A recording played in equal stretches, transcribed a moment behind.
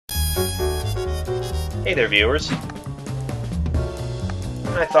Hey there, viewers. I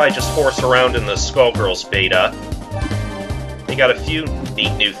thought I'd just horse around in the Skullgirls beta. They got a few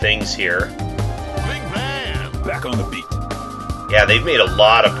neat new things here. Big Band! Back on the beat. Yeah, they've made a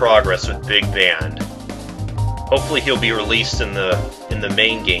lot of progress with Big Band. Hopefully he'll be released in the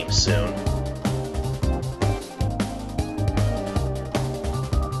main game soon.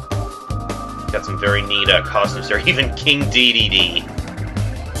 Got some very neat costumes there. Even King DDD.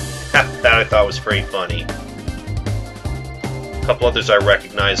 That I thought was pretty funny. A couple others I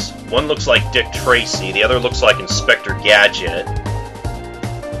recognize. One looks like Dick Tracy, the other looks like Inspector Gadget.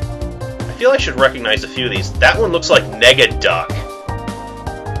 I feel I should recognize a few of these. That one looks like Negaduck.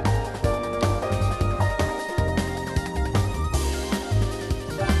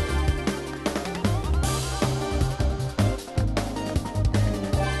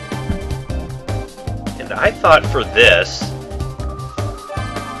 And I thought for this,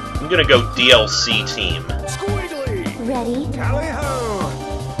 I'm gonna go DLC team. Squigly! Ready? Tally-ho!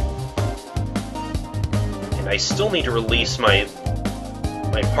 And I still need to release my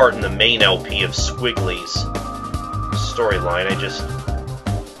part in the main LP of Squigly's storyline. I just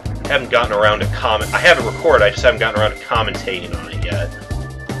haven't gotten around to I have it recorded, I just haven't gotten around to commentating on it yet.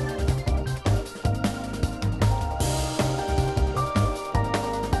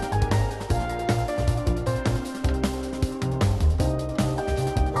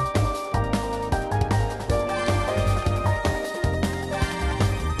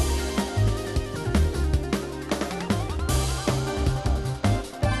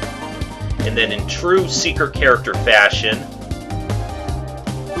 And then in true Secret character fashion...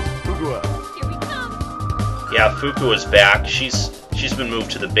 Fukua. Here we come. Yeah, Fukua's back. She's been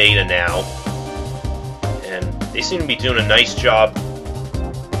moved to the beta now. And they seem to be doing a nice job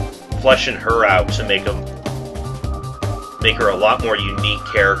fleshing her out to make her a lot more unique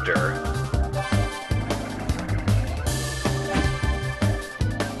character.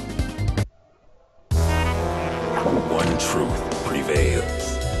 One truth prevails.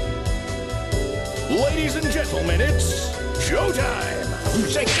 Ladies and gentlemen, it's showtime!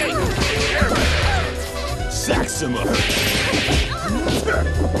 Shake, shake! Saxima!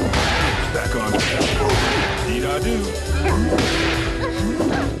 Back on. Dee-da-do!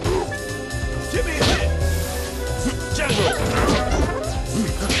 Give me a hit! General!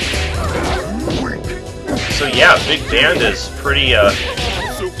 So yeah, Big Band is pretty,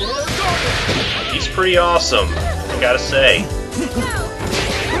 he's pretty awesome, I gotta say.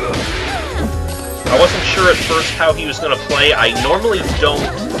 I wasn't sure at first how he was going to play. I normally don't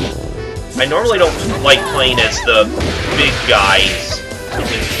like playing as the big guys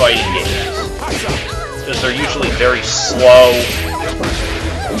in fighting games, because they're usually very slow,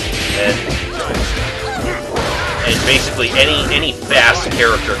 and basically any fast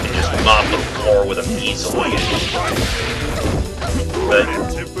character can just mop the floor with them easily. But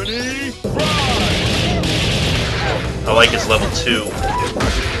I like his level 2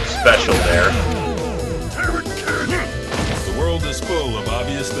 special there. The world is full of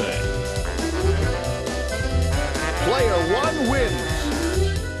obvious things. Player 1 wins.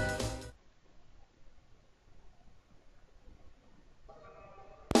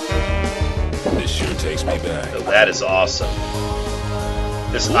 This sure takes me back. So that is awesome.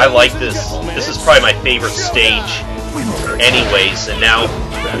 I like this. This is probably my favorite stage anyways, and now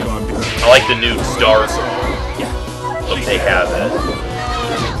I like the new dart look they have it.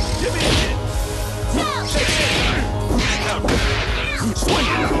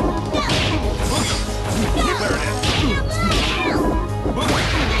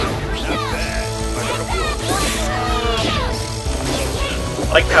 I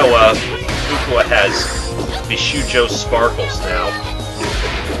like how Fukua has Bishujo sparkles now.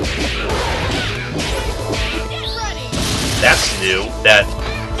 That's new. That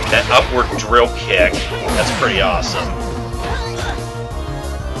upward drill kick. That's pretty awesome.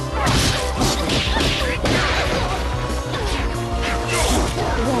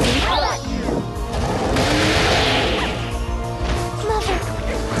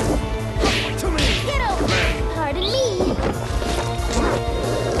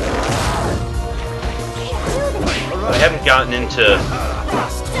 I haven't gotten into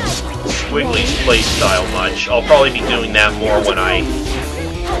Squigly's playstyle much. I'll probably be doing that more when I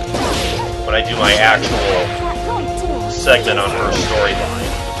do my actual segment on her storyline.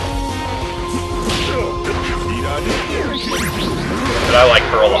 But I like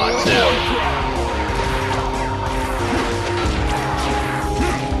her a lot too.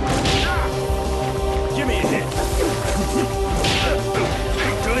 Give me a hit.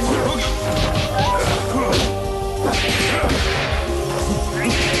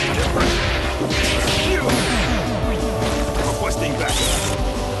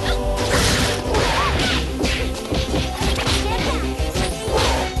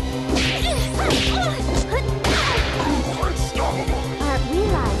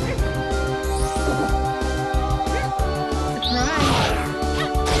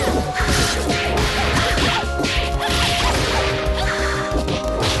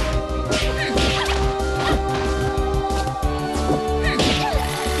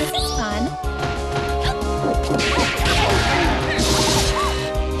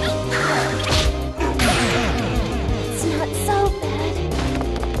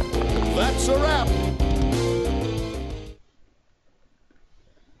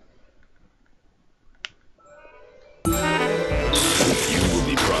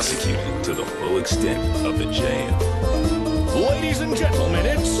 full extent of the jam. Ladies and gentlemen,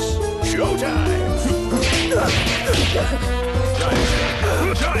 it's showtime!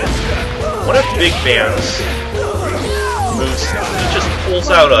 One of Big Band's moves, he just pulls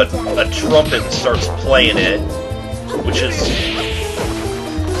out a trumpet and starts playing it, which is a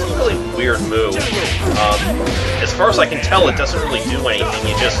really weird move. As far as I can tell, it doesn't really do anything.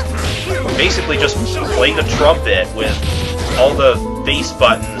 You just basically just play the trumpet with all the bass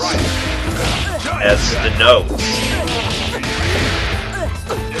buttons as the notes.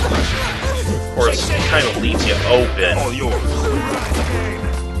 Of course, it kind of leaves you open.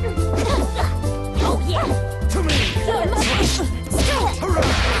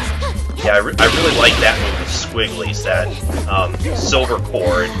 Yeah, I really like that move with Squigly's, that silver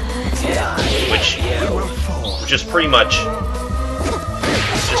chord, which is pretty much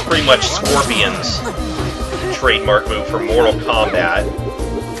Scorpion's trademark move for Mortal Kombat.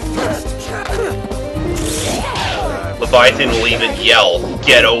 Leviathan will even yell,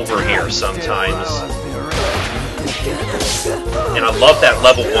 "Get over here," sometimes. And I love that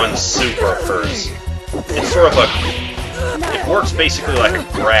level 1 super of hers. It's sort of it works basically like a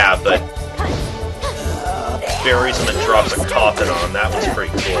grab, but buries him and drops a coffin on him. That was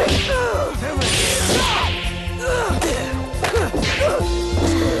pretty cool.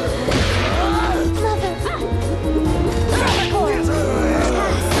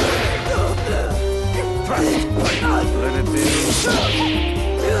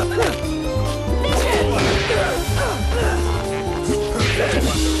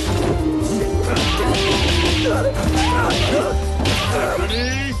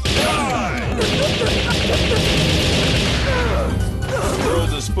 The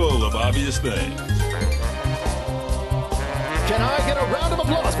world is full of obvious things. Can I get a round of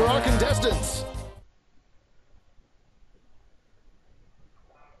applause for our contestants?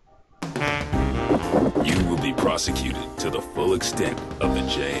 You will be prosecuted to the full extent of the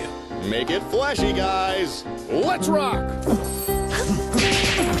jam. Make it flashy, guys. Let's rock!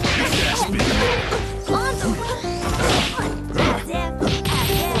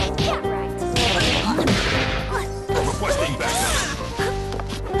 Requesting backup.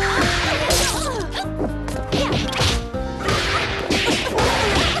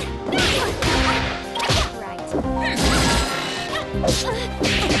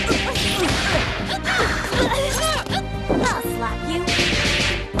 I'll slap you.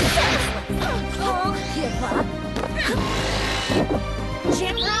 Give up.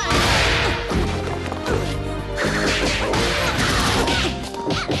 Chip run.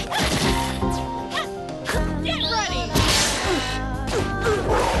 Get ready.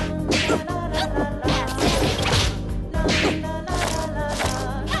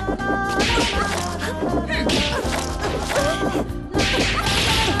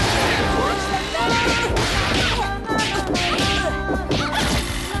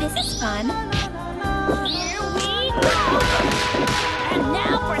 This is fun. Here we go. And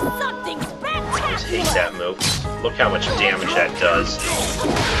now for something spectacular. Take that move. Look how much damage that does.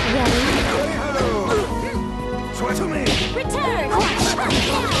 Sweat to me. Return.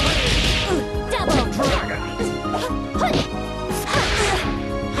 Double dragon.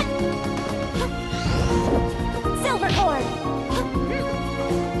 Silver cord.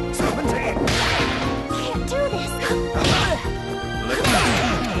 17. Can't do this.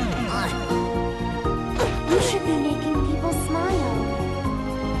 You should be making people smile.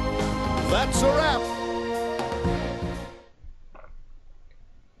 That's a wrap.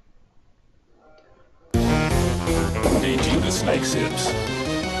 Need you to snake's hips.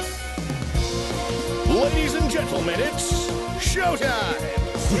 Ladies and gentlemen, it's showtime!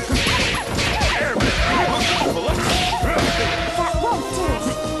 That won't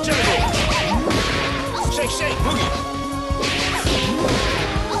do. Shake, shake, boogie.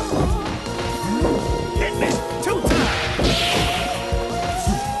 Hit me 2 times.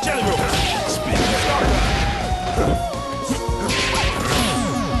 Jelly roll. Spin.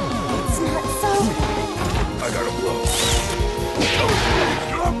 It's not so bad. I got a blow.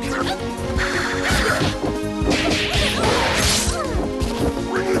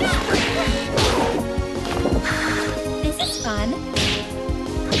 This is fun.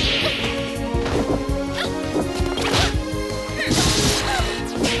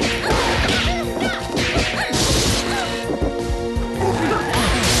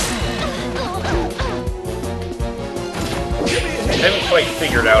 I haven't quite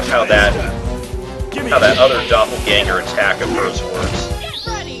figured out how that other doppelganger attack of hers works. Get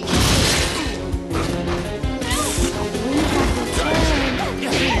ready.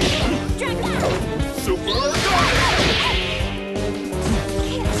 Super.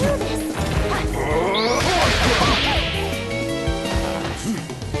 Can't do this.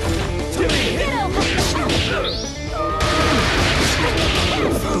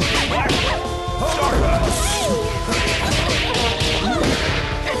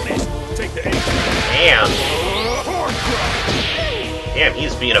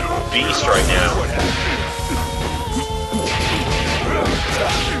 being a beast right now.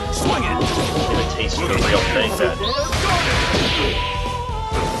 Get a taste of the real thing then.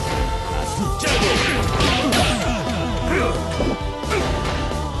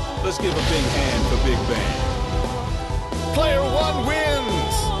 Let's give a big hand for Big Bang. Player 1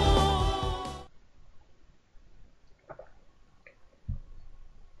 wins!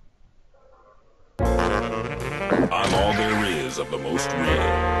 I'm all there is of the most real.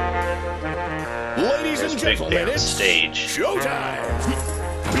 Ladies There's and Big gentlemen, Bang on it's stage. showtime!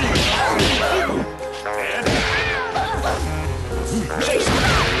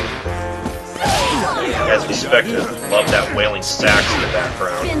 As expected, love that wailing sax in the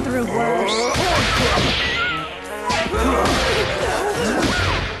background. Been through worse.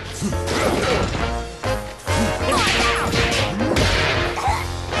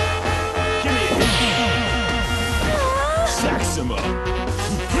 Sax him up.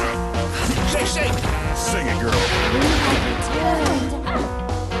 Shake, shake! Sing it, girl.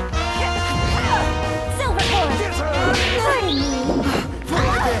 Silver cord. Pardon me.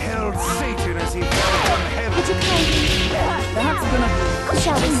 Beheld Satan as he fell from heaven. Would you kindly? That's gonna be.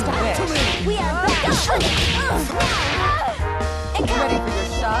 Shall we start? We are back. Ready for your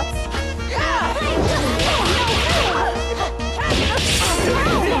shots?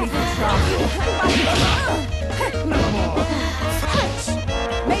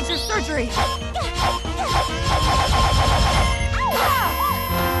 Major surgery.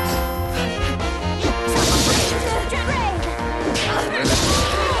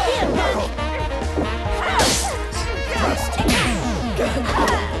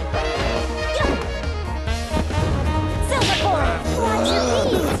 Silver cord. Watch your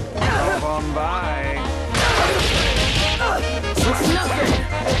feet. Come on by.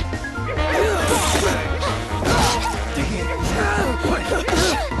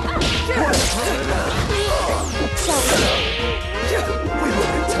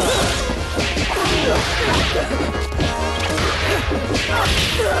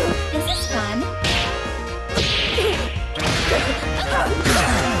 This is fun.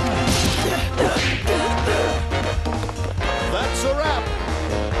 That's a wrap.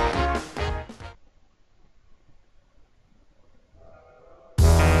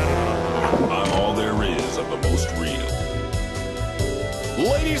 I'm all there is of the most real.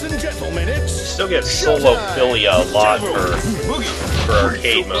 Ladies and gentlemen, it's Still get solo Philia a lot for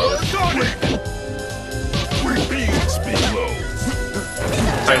arcade mode.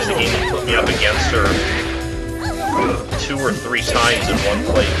 Times the game put me up against her 2 or 3 times in one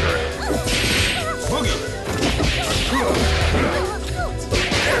playthrough.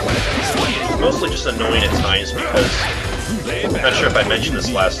 Mostly just annoying at times because I'm not sure if I mentioned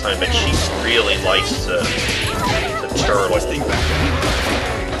this last time, but she really likes to turtle.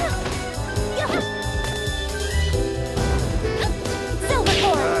 Silver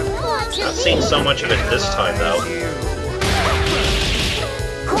cord. Watch your Not seeing so much of it this time though.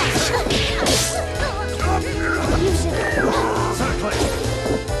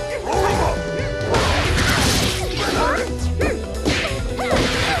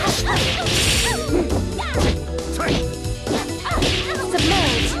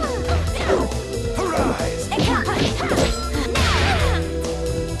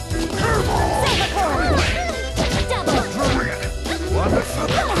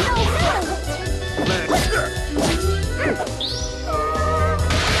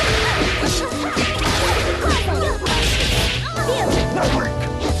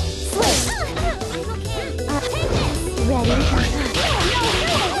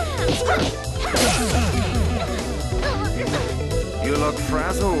 You look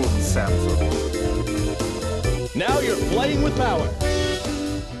frazzled, Samson. Now you're playing with power.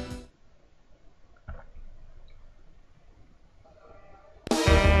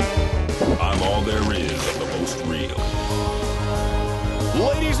 I'm all there is of the most real.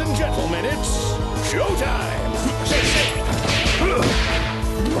 Ladies and gentlemen, it's showtime! Shake, shake!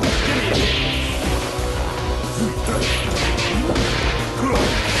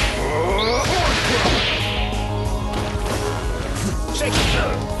 Shake it!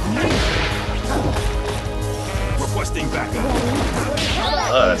 Requesting backup.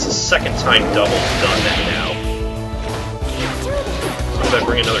 That's the second time Double's done that now. So if I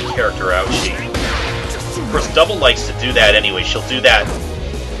bring another character out, of course, Double likes to do that anyway. She'll do that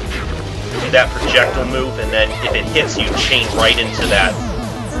projectile move, and then if it hits you, chain right into that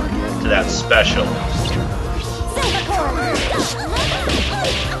special.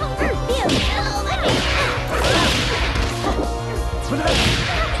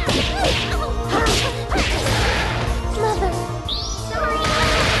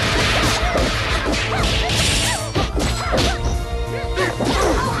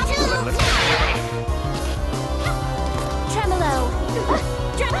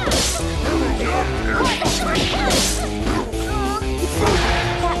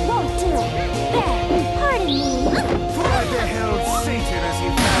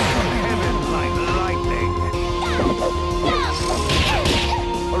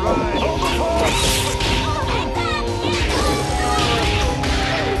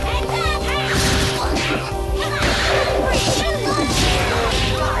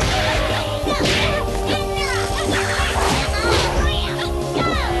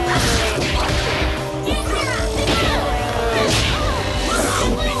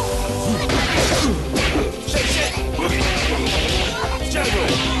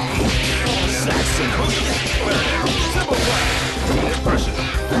 Simple class. Impression.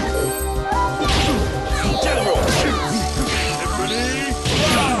 General. Everybody,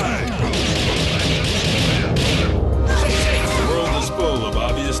 fly. The world is full of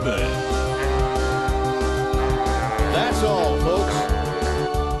obvious things. That's all, folks.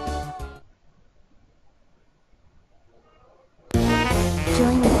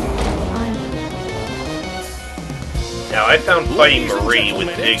 Join me. Now, I found fighting Marie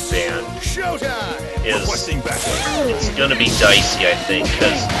with Big Band Showtime! is Requesting backup. it's gonna be dicey, I think,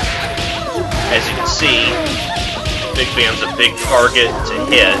 because as you can see, Big Band's a big target to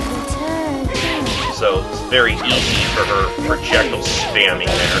hit, so it's very easy for her projectile spamming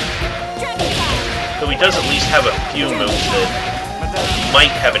there. So he does at least have a few moves that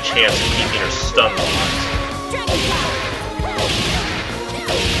might have a chance of keeping her stun locked.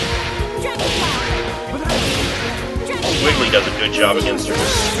 Squigly does a good job against her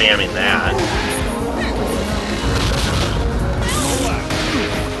just spamming that.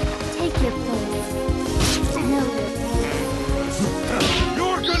 Take your place. Noted.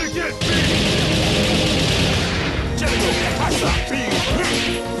 You're gonna get me! General,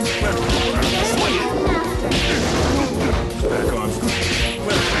 swing it! Back on.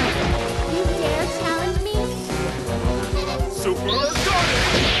 You dare challenge me? Super guarded!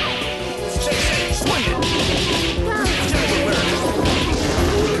 Swing it!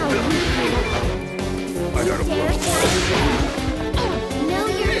 I got a Dare blow. challenge me? No,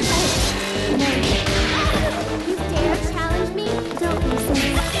 you're no. You dare challenge me? Don't be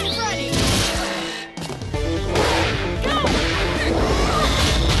silly. Get ready!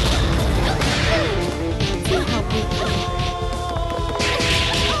 See how big you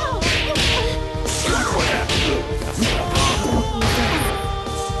What happened?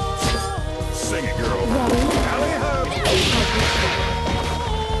 Sing it, girl.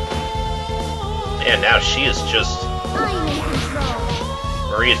 And now she is just... I'm in control.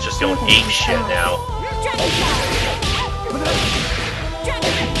 Marie is just going ape shit now.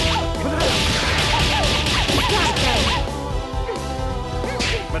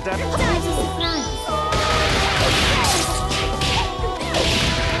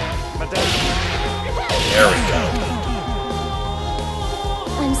 There we go.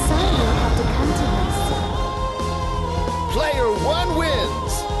 I'm sorry you'll have to come to this. Player one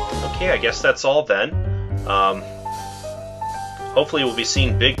wins! Okay, I guess that's all then. Hopefully we'll be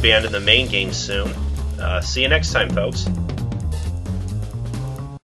seeing Big Band in the main game soon. See you next time, folks.